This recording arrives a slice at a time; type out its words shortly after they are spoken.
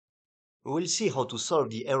We will see how to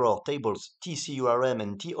solve the error tables TCURM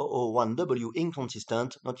and T001W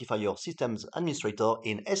inconsistent. Notify your systems administrator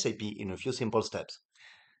in SAP in a few simple steps.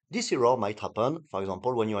 This error might happen, for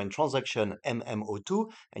example, when you're in transaction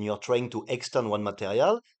MMO2 and you're trying to extend one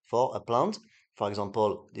material for a plant. For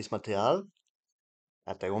example, this material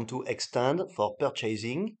that I want to extend for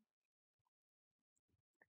purchasing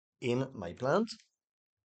in my plant.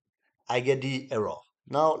 I get the error.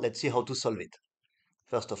 Now let's see how to solve it.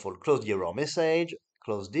 First of all, close the error message,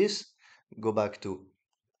 close this, go back to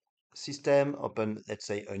system, open, let's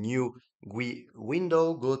say, a new GUI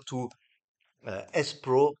window, go to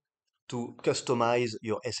S-Pro to customize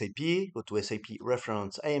your SAP, go to SAP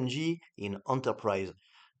reference IMG in enterprise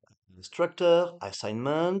structure,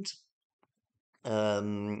 assignment,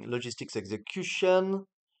 logistics execution,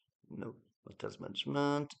 no, hotels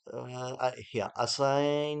management, here,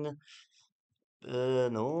 assign,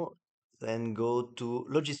 no, then go to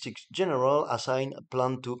logistics general, assign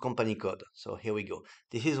plant to company code. So here we go.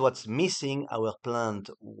 This is what's missing. Our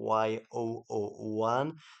plant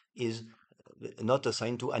Y001 is not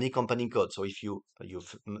assigned to any company code. So if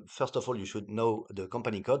first of all, you should know the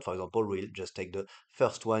company code. For example, we'll just take the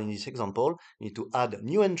first one in this example. You need to add a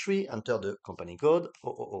new entry, enter the company code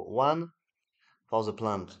 001 for the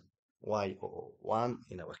plant Y001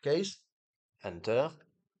 in our case, enter.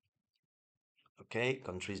 Okay,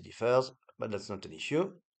 countries differs, but that's not an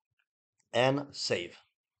issue. And save.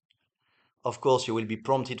 Of course, you will be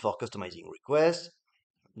prompted for customizing requests.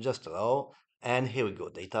 Just allow. And here we go.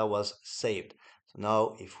 Data was saved. So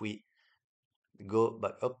now if we go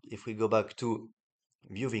back to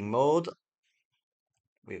viewing mode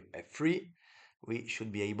with F3, we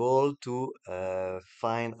should be able to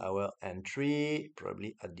find our entry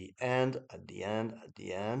probably at the end.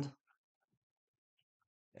 And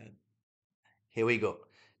here we go.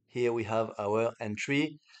 Here we have our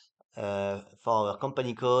entry for our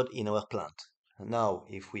company code in our plant. Now,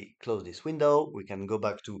 if we close this window, we can go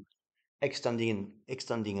back to extending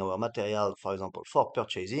our material, for example, for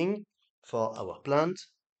purchasing for our plant.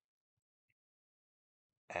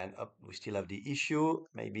 And we still have the issue.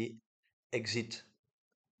 Maybe exit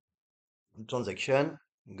transaction,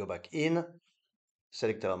 go back in,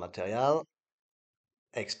 select our material,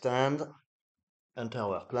 extend, enter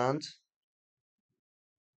our plant.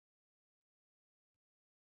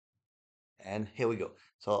 And here we go.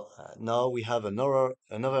 So now we have another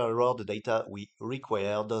error. The data we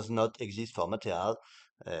require does not exist for material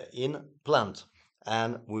in plant.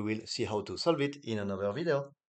 And we will see how to solve it in another video.